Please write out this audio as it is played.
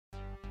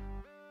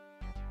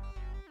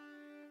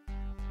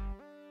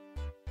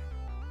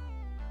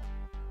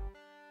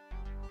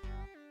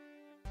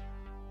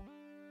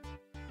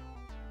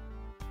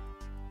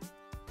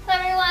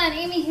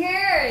everyone, Amy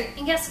here,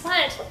 and guess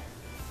what?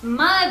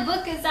 My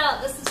book is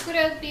out. This is Would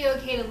It Be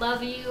Okay to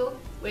Love You,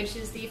 which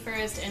is the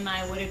first in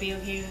my Would It Be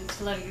Okay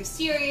to Love You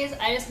series.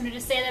 I just wanted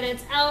to say that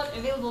it's out,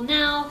 available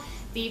now.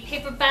 The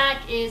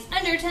paperback is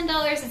under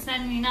 $10, it's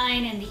 $9.99,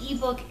 and the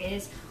ebook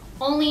is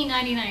only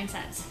 99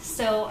 cents.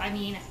 So, I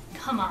mean,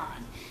 come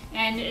on.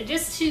 And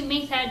just to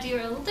make that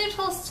deal a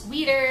little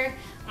sweeter,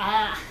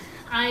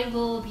 I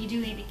will be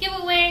doing a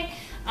giveaway.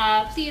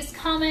 Please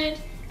comment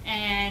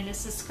and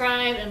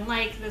subscribe and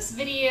like this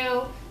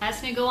video.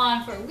 That's gonna go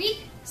on for a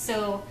week,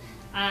 so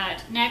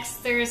next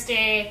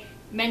Thursday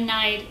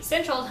midnight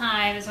Central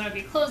Time is when I'll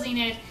be closing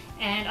it,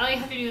 and all you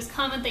have to do is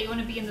comment that you want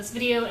to be in this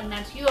video and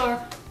that you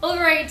are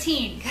over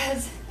 18,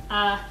 because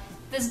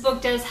this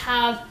book does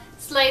have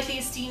slightly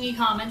steamy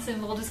comments,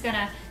 and we're just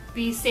gonna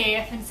be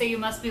safe and say you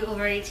must be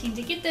over 18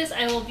 to get this.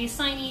 I will be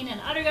signing an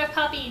autograph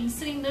copy and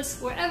sending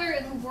this wherever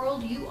in the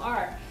world you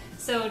are.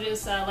 So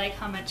just like,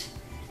 comment,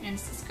 and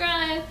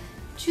subscribe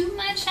to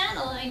my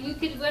channel, and you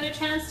could win a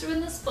chance to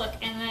win this book.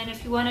 And then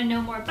if you want to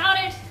know more about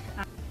it,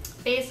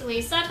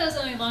 basically Sato's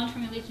only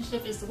long-term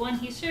relationship is the one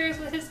he shares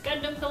with his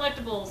Gundam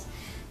collectibles.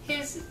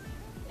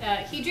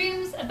 He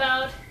dreams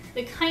about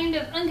the kind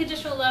of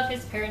unconditional love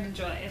his parents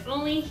enjoy. If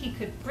only he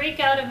could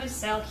break out of his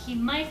cell, he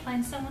might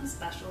find someone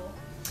special.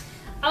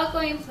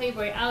 Outgoing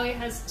playboy Aoi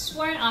has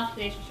sworn off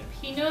the relationship.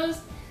 He knows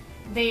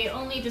they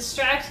only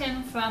distract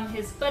him from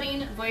his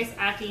budding voice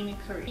acting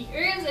career. He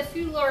earns a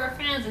few loyal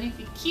fans, and if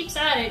he keeps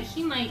at it,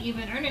 he might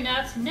even earn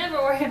enough to never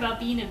worry about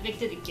being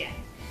evicted again.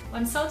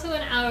 When Sato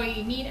and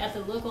Aoi meet at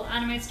the local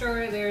anime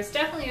store, there's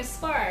definitely a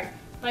spark,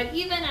 but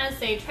even as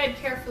they tread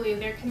carefully,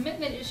 their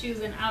commitment issues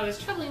and Aoi's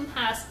troubling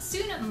past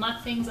soon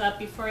muck things up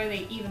before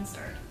they even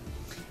start.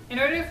 In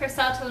order for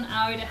Sato and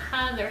Aoi to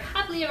have their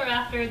happily ever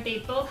after, they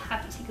both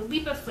have to take a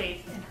leap of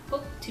faith and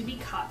hope to be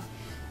caught.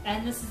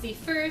 And this is the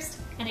first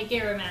in a gay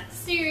romance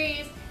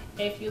series.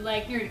 If you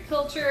like nerdy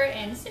culture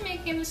and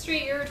cinema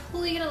chemistry, you're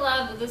totally gonna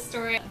love this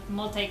story of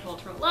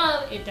multicultural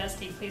love. It does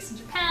take place in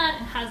Japan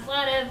and has a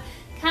lot of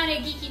kind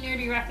of geeky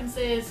nerdy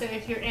references, so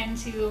if you're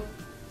into,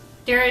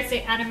 dare I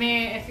say, anime,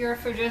 if you're a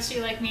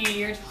fujoshi like me,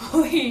 you're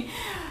totally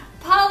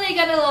probably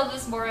gonna love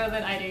this more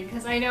than I did,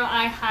 because I know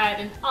I had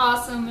an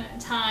awesome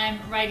time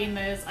writing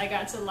this. I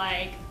got to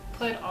like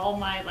put all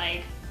my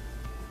like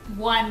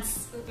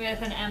once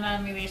with an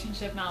MM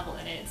relationship novel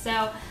in it. So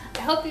I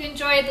hope you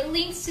enjoyed. The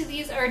links to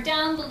these are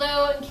down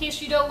below. In case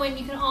you don't win,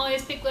 you can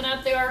always pick one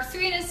up. There are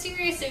 3 in a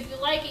series, so if you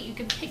like it, you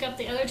can pick up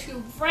the other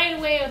 2 right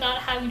away without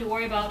having to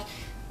worry about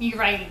me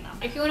writing them.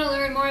 If you want to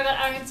learn more about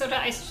Aoi and Sota,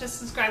 I suggest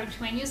subscribing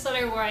to my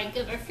newsletter, where I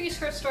give a free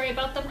short story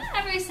about them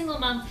every single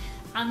month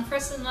on the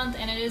first of the month,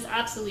 and it is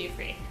absolutely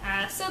free.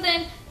 So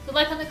then, good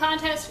luck on the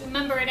contest.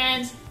 Remember, it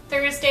ends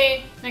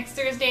Thursday, next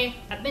Thursday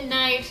at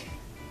midnight.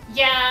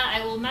 Yeah,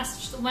 I will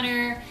message the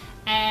winner,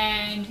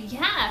 and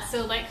yeah,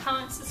 so like,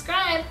 comment,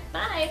 subscribe.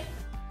 Bye!